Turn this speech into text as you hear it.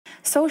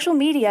Social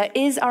media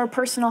is our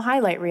personal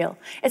highlight reel.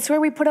 It's where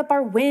we put up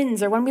our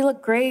wins or when we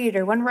look great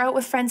or when we're out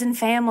with friends and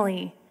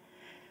family.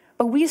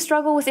 But we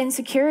struggle with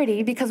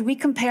insecurity because we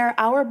compare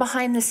our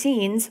behind the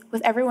scenes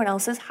with everyone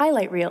else's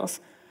highlight reels.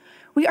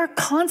 We are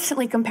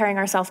constantly comparing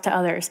ourselves to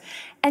others.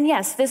 And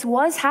yes, this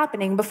was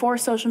happening before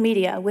social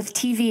media with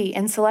TV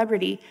and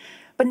celebrity,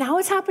 but now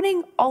it's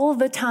happening all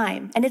the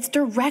time, and it's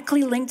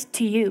directly linked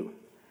to you.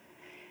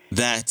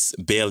 That's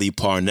Bailey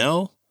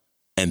Parnell,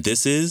 and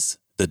this is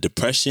the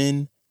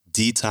Depression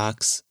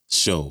Detox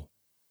Show.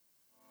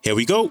 Here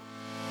we go.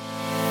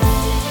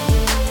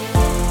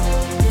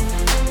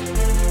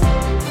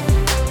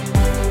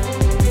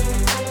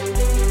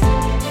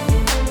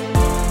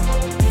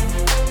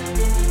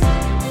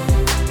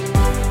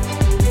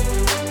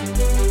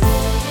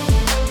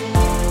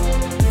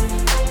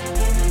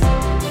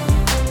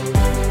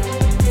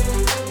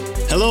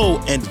 Hello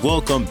and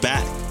welcome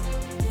back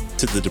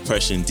to the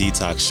Depression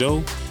Detox Show,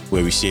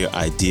 where we share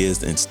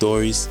ideas and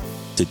stories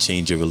to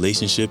change your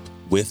relationship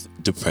with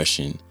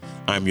depression.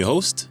 I'm your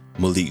host,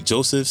 Malik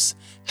Josephs.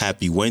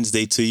 Happy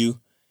Wednesday to you.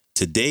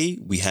 Today,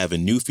 we have a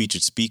new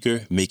featured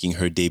speaker making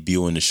her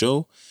debut on the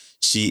show.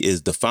 She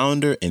is the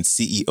founder and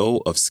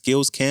CEO of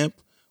Skills Camp,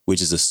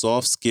 which is a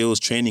soft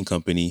skills training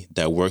company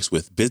that works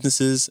with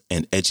businesses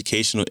and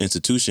educational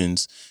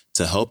institutions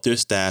to help their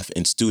staff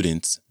and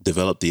students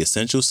develop the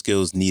essential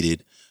skills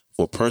needed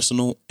for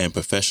personal and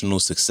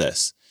professional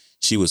success.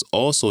 She was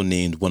also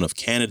named one of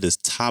Canada's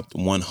top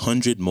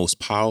 100 most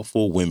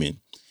powerful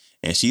women.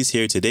 And she's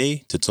here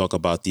today to talk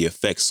about the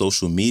effects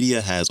social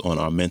media has on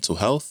our mental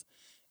health.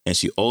 And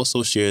she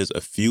also shares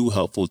a few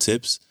helpful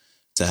tips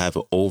to have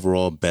an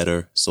overall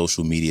better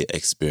social media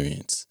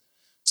experience.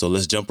 So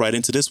let's jump right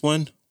into this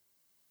one.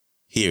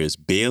 Here's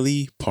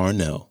Bailey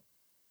Parnell.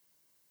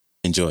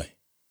 Enjoy.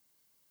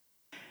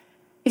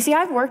 You see,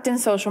 I've worked in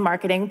social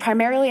marketing,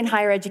 primarily in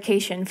higher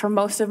education, for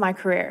most of my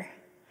career.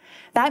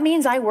 That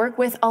means I work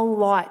with a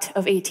lot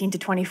of 18 to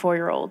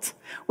 24-year-olds,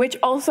 which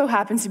also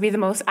happens to be the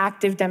most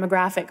active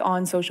demographic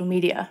on social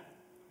media.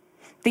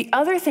 The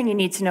other thing you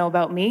need to know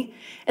about me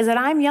is that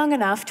I'm young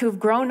enough to have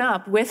grown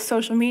up with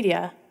social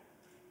media,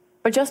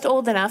 but just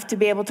old enough to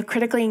be able to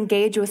critically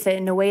engage with it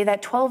in a way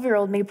that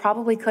 12-year-old me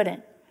probably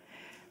couldn't.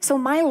 So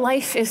my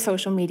life is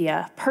social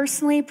media,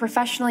 personally,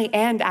 professionally,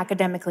 and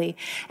academically.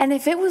 And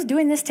if it was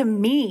doing this to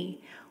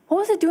me, what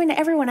was it doing to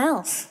everyone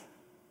else?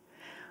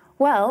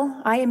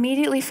 Well, I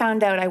immediately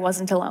found out I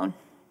wasn't alone.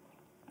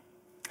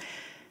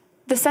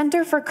 The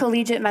Center for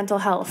Collegiate Mental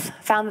Health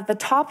found that the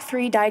top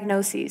 3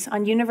 diagnoses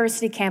on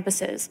university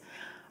campuses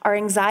are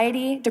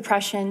anxiety,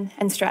 depression,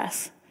 and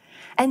stress.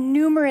 And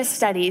numerous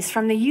studies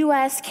from the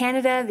US,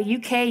 Canada, the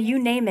UK,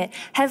 you name it,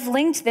 have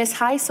linked this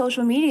high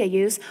social media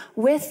use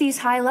with these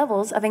high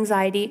levels of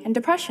anxiety and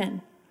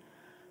depression.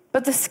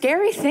 But the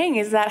scary thing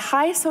is that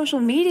high social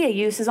media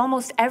use is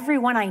almost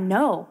everyone I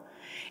know.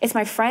 It's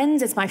my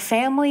friends, it's my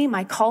family,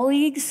 my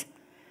colleagues.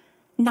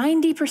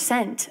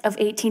 90% of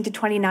 18 to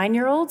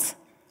 29-year-olds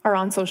are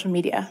on social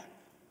media.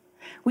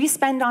 We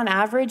spend on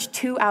average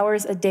 2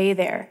 hours a day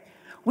there.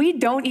 We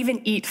don't even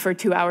eat for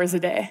 2 hours a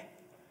day.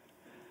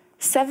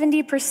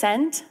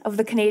 70% of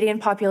the Canadian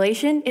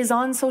population is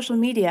on social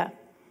media.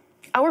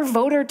 Our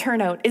voter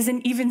turnout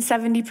isn't even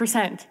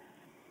 70%.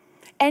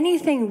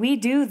 Anything we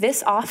do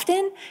this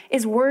often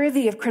is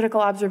worthy of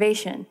critical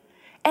observation.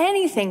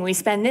 Anything we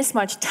spend this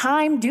much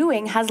time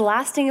doing has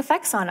lasting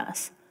effects on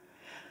us.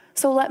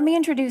 So let me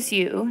introduce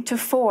you to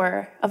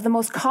 4 of the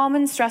most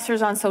common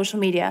stressors on social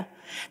media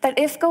that,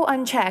 if go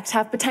unchecked,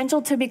 have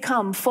potential to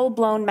become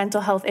full-blown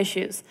mental health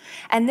issues.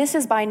 And this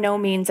is by no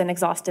means an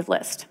exhaustive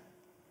list.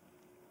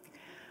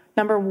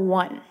 Number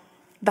 1,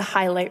 the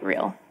highlight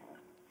reel.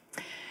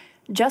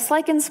 Just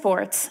like in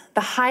sports,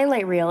 the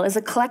highlight reel is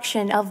a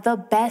collection of the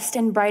best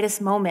and brightest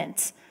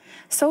moments.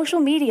 Social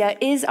media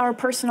is our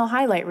personal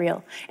highlight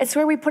reel. It's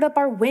where we put up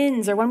our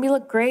wins or when we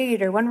look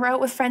great or when we're out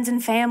with friends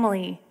and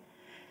family.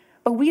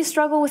 But we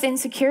struggle with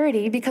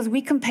insecurity because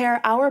we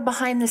compare our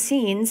behind the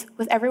scenes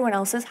with everyone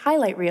else's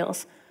highlight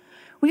reels.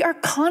 We are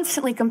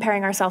constantly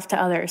comparing ourselves to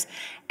others.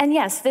 And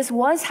yes, this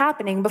was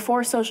happening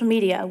before social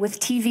media with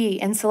TV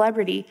and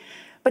celebrity.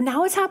 But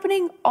now it's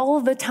happening all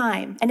the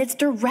time, and it's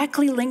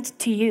directly linked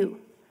to you.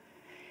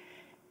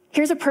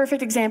 Here's a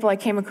perfect example I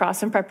came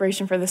across in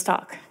preparation for this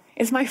talk.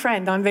 It's my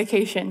friend on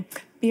vacation.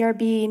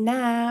 BRB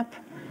nap.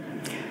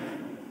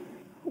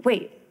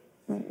 Wait,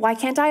 why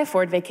can't I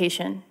afford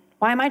vacation?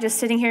 Why am I just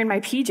sitting here in my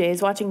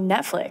PJs watching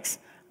Netflix?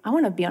 I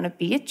want to be on a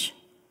beach.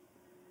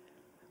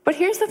 But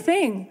here's the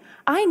thing.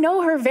 I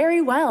know her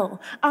very well.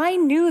 I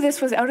knew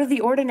this was out of the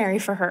ordinary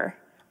for her.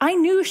 I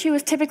knew she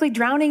was typically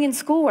drowning in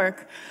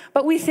schoolwork,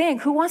 but we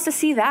think, who wants to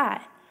see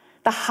that?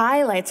 The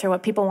highlights are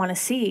what people want to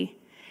see.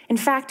 In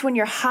fact, when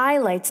your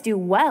highlights do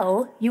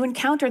well, you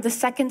encounter the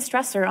second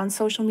stressor on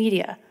social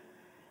media,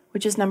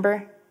 which is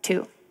number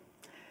 2,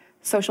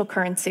 social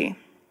currency.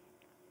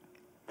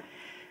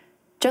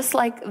 Just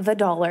like the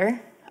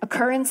dollar, a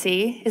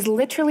currency is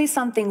literally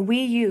something we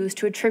use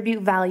to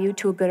attribute value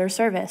to a good or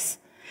service.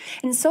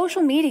 In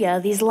social media,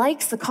 these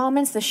likes, the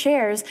comments, the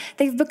shares,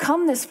 they've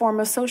become this form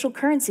of social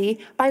currency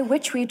by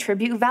which we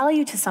attribute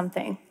value to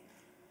something.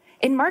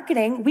 In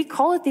marketing, we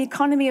call it the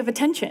economy of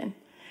attention.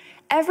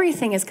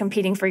 Everything is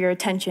competing for your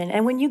attention,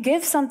 and when you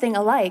give something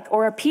a like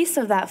or a piece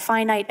of that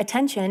finite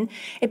attention,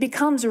 it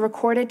becomes a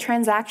recorded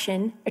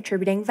transaction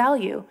attributing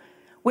value,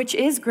 which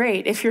is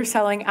great if you're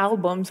selling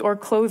albums or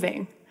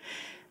clothing.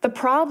 The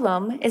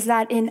problem is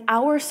that in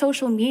our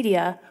social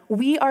media,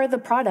 we are the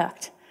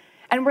product,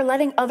 and we're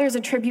letting others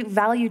attribute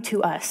value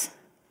to us.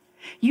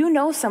 You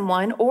know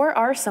someone or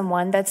are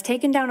someone that's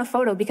taken down a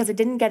photo because it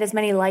didn't get as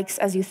many likes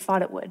as you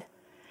thought it would.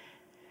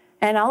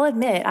 And I'll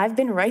admit, I've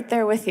been right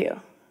there with you.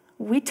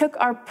 We took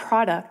our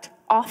product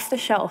off the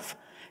shelf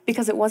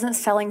because it wasn't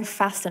selling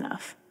fast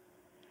enough.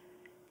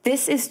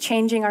 This is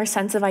changing our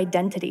sense of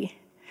identity.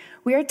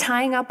 We are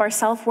tying up our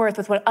self-worth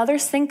with what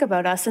others think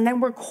about us, and then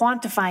we're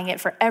quantifying it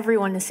for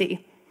everyone to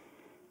see.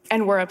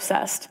 And we're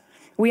obsessed.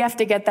 We have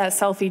to get that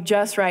selfie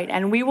just right,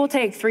 and we will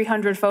take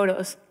 300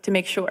 photos to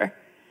make sure.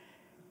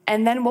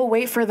 And then we'll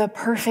wait for the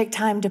perfect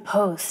time to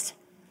post.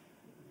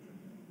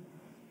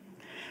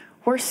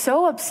 We're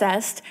so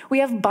obsessed, we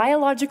have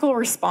biological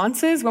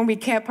responses when we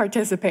can't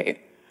participate.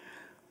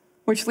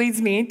 Which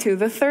leads me to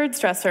the third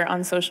stressor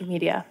on social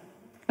media.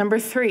 Number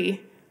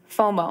 3,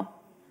 FOMO.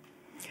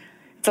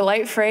 It's a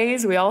light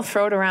phrase, we all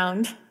throw it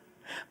around.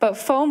 But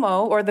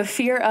FOMO, or the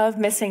fear of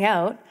missing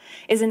out,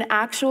 is an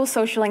actual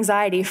social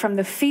anxiety from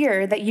the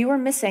fear that you are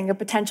missing a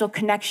potential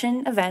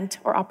connection, event,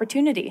 or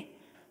opportunity.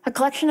 A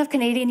collection of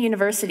Canadian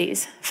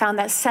universities found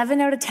that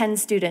 7 out of 10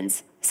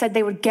 students said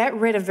they would get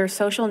rid of their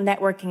social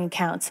networking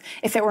accounts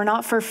if it were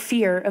not for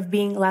fear of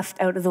being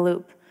left out of the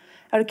loop.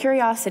 Out of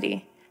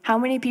curiosity, how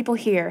many people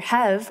here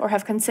have or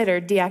have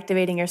considered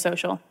deactivating your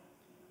social?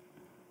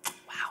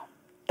 Wow,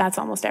 that's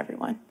almost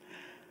everyone.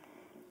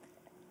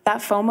 That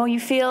FOMO you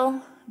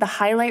feel, the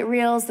highlight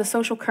reels, the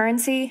social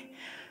currency,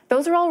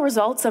 those are all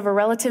results of a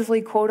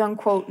relatively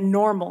quote-unquote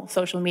normal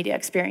social media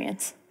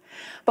experience.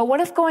 But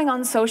what if going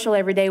on social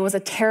every day was a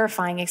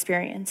terrifying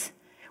experience,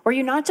 where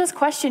you not just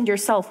questioned your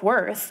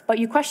self-worth, but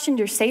you questioned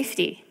your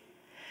safety?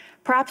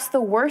 Perhaps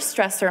the worst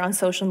stressor on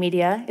social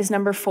media is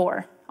number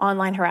 4,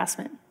 online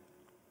harassment.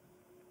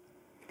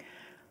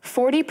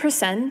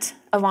 40%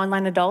 of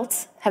online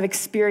adults have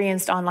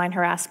experienced online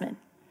harassment.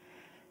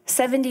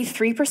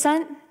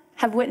 73%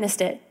 have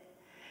witnessed it.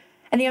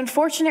 And the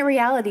unfortunate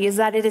reality is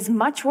that it is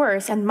much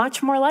worse and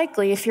much more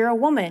likely if you're a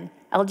woman,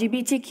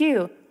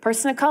 LGBTQ,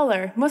 person of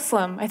color,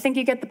 Muslim. I think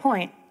you get the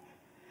point.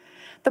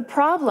 The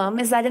problem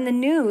is that in the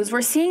news,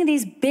 we're seeing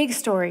these big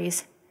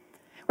stories.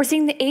 We're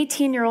seeing the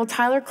 18-year-old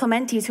Tyler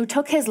Clementes who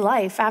took his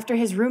life after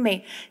his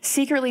roommate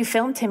secretly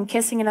filmed him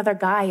kissing another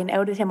guy and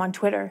outed him on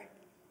Twitter.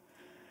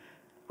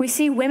 We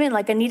see women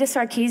like Anita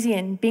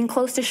Sarkeesian being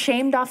close to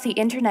shamed off the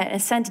internet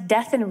and sent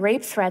death and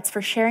rape threats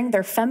for sharing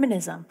their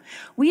feminism.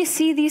 We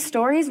see these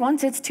stories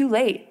once it's too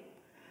late.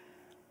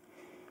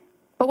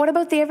 But what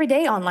about the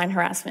everyday online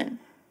harassment?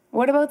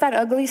 What about that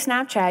ugly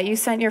Snapchat you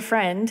sent your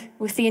friend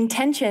with the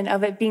intention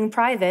of it being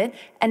private,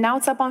 and now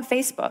it's up on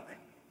Facebook?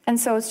 And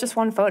so it's just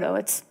one photo.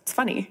 It's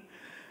funny.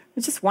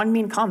 It's just one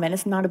mean comment.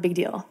 It's not a big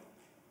deal.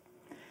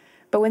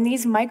 But when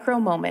these micro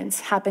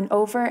moments happen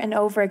over and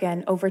over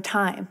again over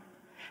time,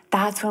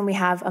 that's when we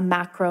have a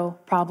macro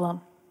problem.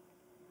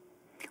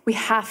 We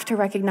have to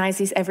recognize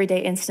these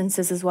everyday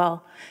instances as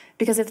well,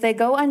 because if they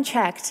go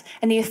unchecked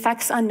and the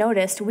effects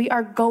unnoticed, we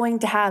are going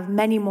to have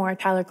many more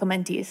Tyler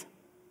Clementes.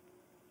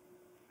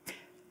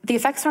 The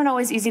effects aren't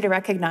always easy to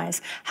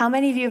recognize. How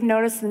many of you have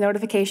noticed the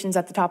notifications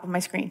at the top of my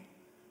screen?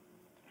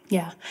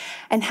 Yeah.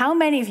 And how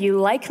many of you,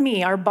 like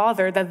me, are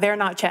bothered that they're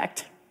not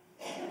checked?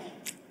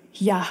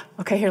 Yeah.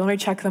 Okay, here, let me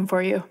check them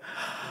for you.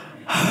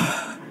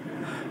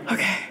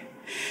 Okay.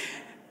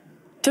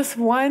 Just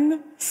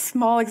one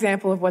small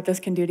example of what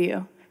this can do to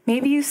you.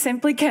 Maybe you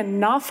simply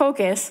cannot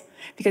focus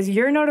because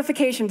your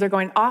notifications are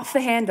going off the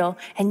handle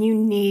and you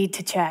need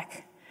to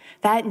check.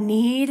 That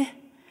need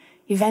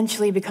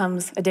eventually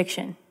becomes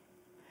addiction.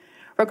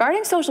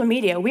 Regarding social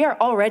media, we are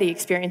already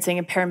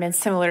experiencing impairments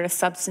similar to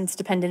substance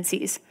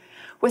dependencies.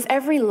 With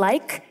every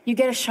like, you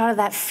get a shot of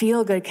that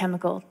feel-good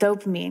chemical,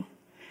 dopamine.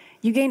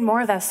 You gain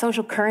more of that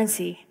social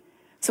currency.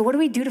 So what do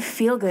we do to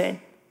feel good?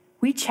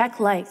 We check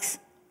likes.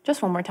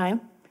 Just one more time.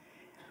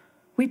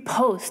 We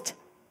post.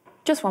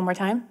 Just one more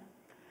time.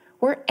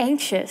 We're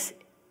anxious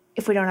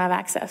if we don't have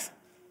access.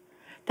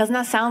 Doesn't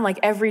that sound like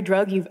every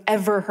drug you've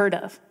ever heard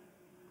of?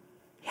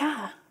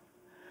 Yeah.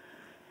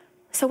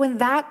 So when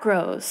that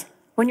grows,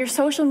 when your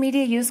social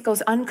media use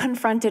goes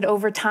unconfronted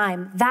over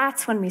time,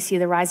 that's when we see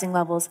the rising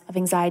levels of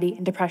anxiety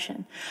and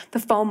depression. The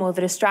FOMO,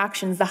 the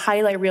distractions, the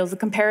highlight reels, the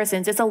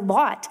comparisons, it's a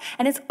lot,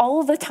 and it's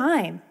all the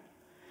time.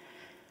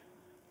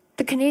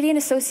 The Canadian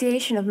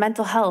Association of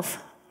Mental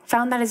Health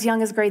found that as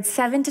young as grades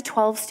 7 to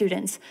 12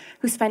 students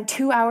who spent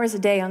 2 hours a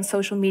day on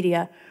social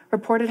media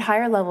reported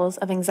higher levels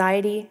of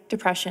anxiety,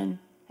 depression,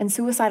 and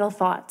suicidal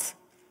thoughts.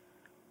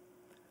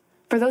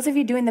 For those of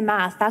you doing the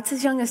math, that's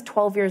as young as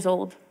 12 years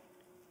old.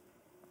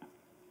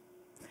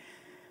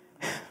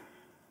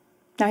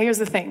 Now here's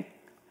the thing.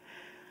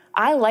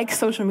 I like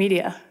social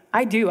media.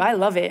 I do. I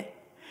love it.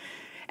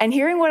 And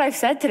hearing what I've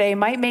said today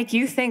might make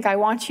you think I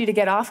want you to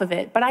get off of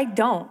it, but I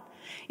don't.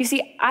 You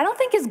see, I don't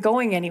think it's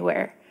going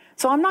anywhere.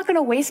 So I'm not going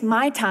to waste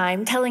my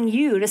time telling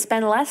you to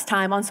spend less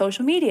time on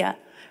social media.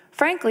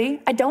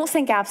 Frankly, I don't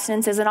think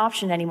abstinence is an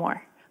option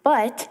anymore.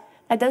 But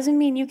that doesn't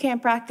mean you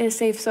can't practice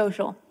safe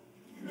social.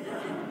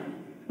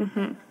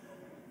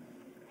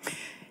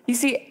 You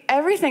see,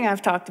 everything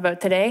I've talked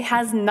about today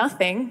has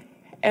nothing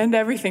and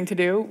everything to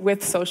do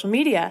with social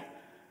media.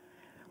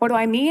 What do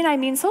I mean? I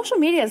mean, social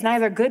media is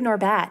neither good nor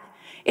bad.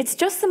 It's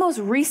just the most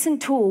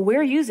recent tool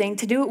we're using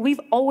to do what we've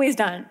always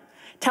done: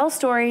 tell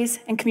stories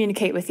and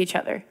communicate with each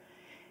other.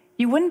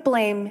 You wouldn't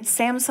blame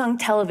Samsung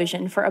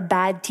Television for a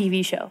bad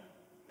TV show.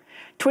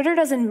 Twitter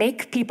doesn't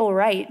make people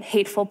write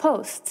hateful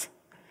posts.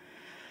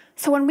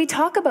 So when we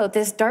talk about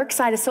this dark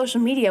side of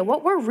social media,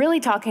 what we're really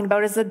talking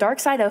about is the dark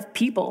side of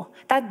people.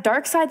 That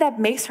dark side that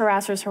makes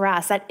harassers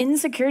harass, that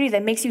insecurity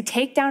that makes you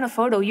take down a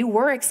photo you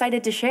were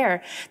excited to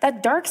share,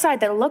 that dark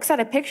side that looks at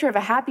a picture of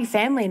a happy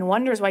family and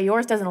wonders why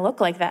yours doesn't look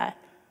like that.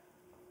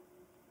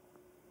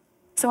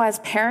 So as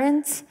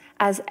parents,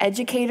 as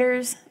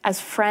educators,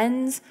 as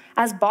friends,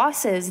 as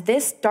bosses,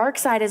 this dark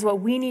side is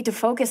what we need to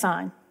focus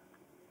on.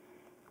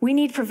 We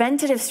need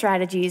preventative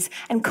strategies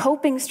and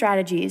coping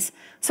strategies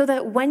so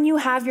that when you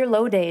have your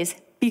low days,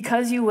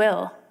 because you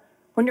will,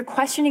 when you're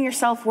questioning your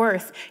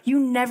self-worth, you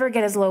never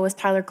get as low as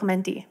Tyler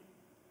Clementi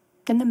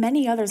and the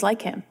many others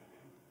like him.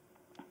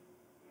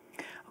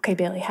 Okay,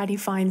 Bailey, how do you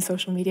find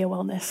social media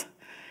wellness?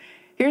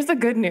 Here's the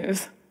good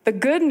news. The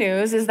good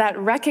news is that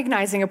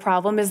recognizing a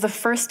problem is the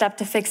first step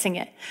to fixing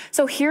it.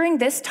 So hearing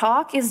this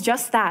talk is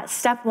just that.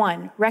 Step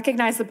one,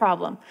 recognize the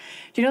problem.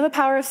 Do you know the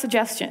power of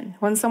suggestion?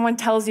 When someone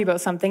tells you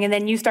about something and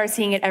then you start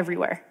seeing it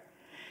everywhere.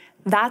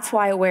 That's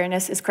why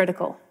awareness is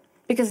critical.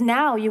 Because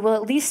now you will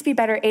at least be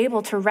better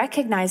able to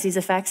recognize these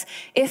effects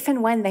if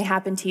and when they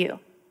happen to you.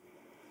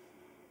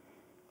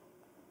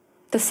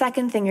 The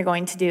second thing you're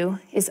going to do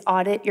is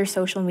audit your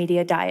social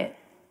media diet.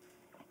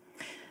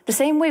 The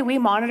same way we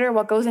monitor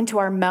what goes into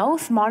our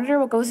mouth, monitor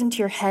what goes into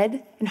your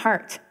head and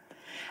heart.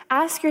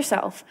 Ask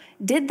yourself,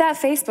 did that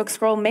Facebook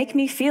scroll make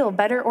me feel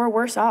better or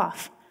worse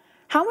off?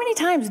 How many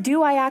times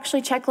do I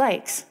actually check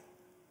likes?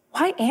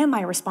 Why am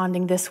I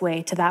responding this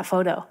way to that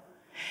photo?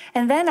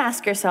 And then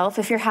ask yourself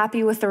if you're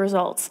happy with the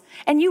results.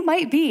 And you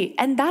might be,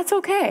 and that's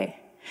okay.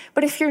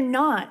 But if you're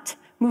not,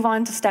 move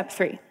on to step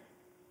 3.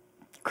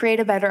 Create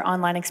a better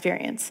online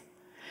experience.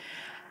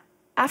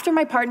 After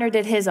my partner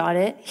did his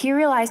audit, he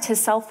realized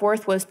his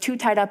self-worth was too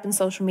tied up in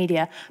social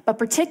media, but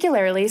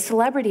particularly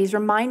celebrities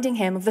reminding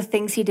him of the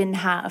things he didn't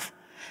have.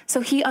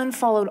 So he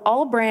unfollowed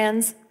all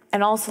brands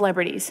and all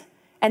celebrities,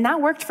 and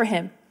that worked for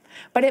him.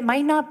 But it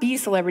might not be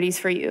celebrities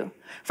for you.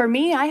 For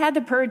me, I had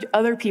to purge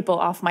other people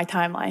off my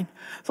timeline.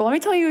 So let me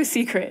tell you a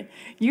secret.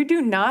 You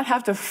do not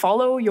have to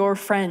follow your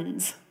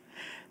friends.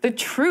 The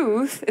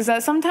truth is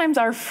that sometimes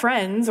our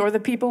friends, or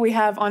the people we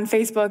have on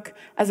Facebook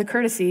as a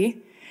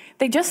courtesy,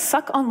 they just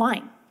suck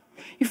online.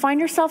 You find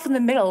yourself in the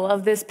middle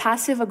of this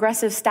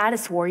passive-aggressive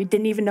status war you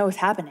didn't even know was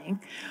happening,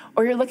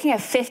 or you're looking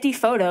at 50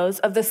 photos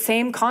of the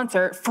same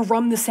concert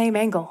from the same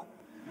angle.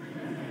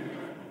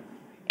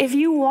 If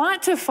you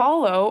want to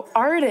follow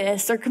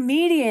artists or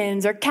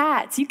comedians or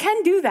cats, you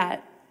can do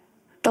that.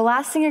 The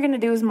last thing you're going to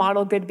do is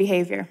model good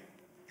behavior.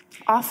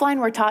 Offline,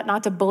 we're taught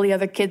not to bully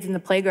other kids in the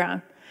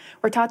playground.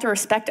 We're taught to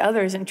respect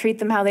others and treat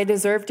them how they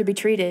deserve to be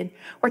treated.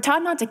 We're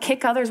taught not to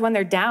kick others when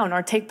they're down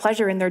or take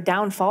pleasure in their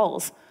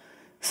downfalls.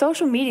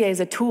 Social media is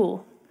a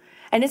tool,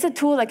 and it's a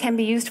tool that can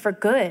be used for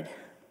good,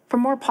 for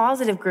more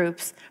positive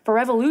groups, for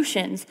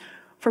revolutions,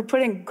 for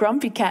putting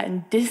Grumpy Cat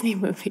in Disney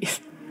movies.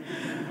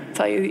 I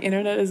tell you, the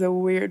internet is a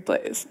weird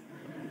place.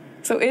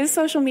 So is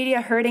social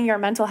media hurting your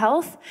mental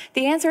health?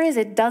 The answer is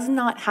it does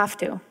not have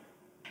to.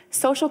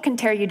 Social can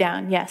tear you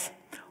down, yes,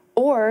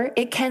 or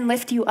it can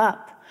lift you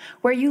up,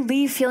 where you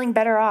leave feeling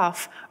better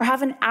off or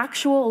have an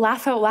actual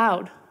laugh out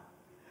loud.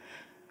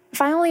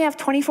 If I only have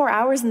 24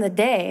 hours in the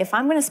day, if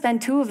I'm going to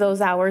spend 2 of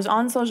those hours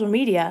on social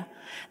media,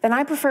 then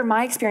I prefer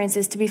my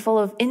experiences to be full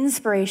of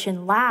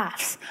inspiration,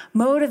 laughs,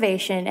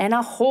 motivation, and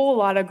a whole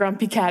lot of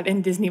Grumpy Cat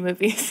in Disney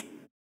movies.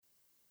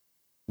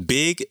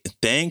 Big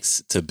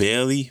thanks to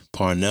Bailey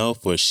Parnell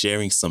for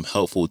sharing some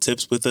helpful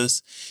tips with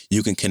us.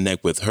 You can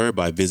connect with her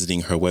by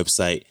visiting her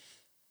website,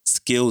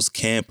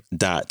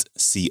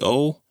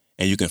 skillscamp.co.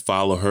 And you can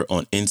follow her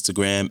on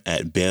Instagram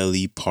at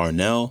Bailey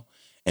Parnell.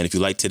 And if you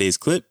like today's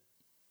clip,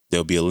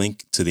 there'll be a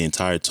link to the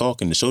entire talk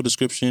in the show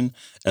description,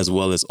 as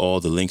well as all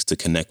the links to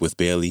connect with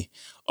Bailey.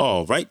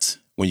 All right.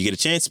 When you get a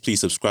chance, please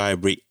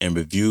subscribe, rate, and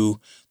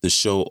review the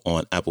show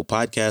on Apple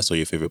Podcasts or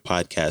your favorite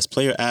podcast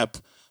player app.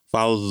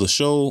 Follow the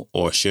show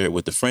or share it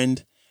with a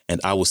friend. And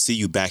I will see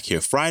you back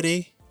here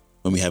Friday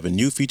when we have a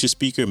new featured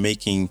speaker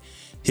making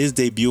his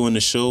debut on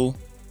the show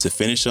to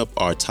finish up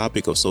our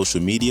topic of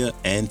social media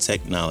and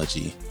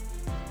technology.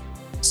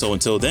 So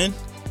until then,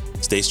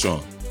 stay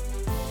strong.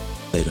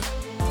 Later.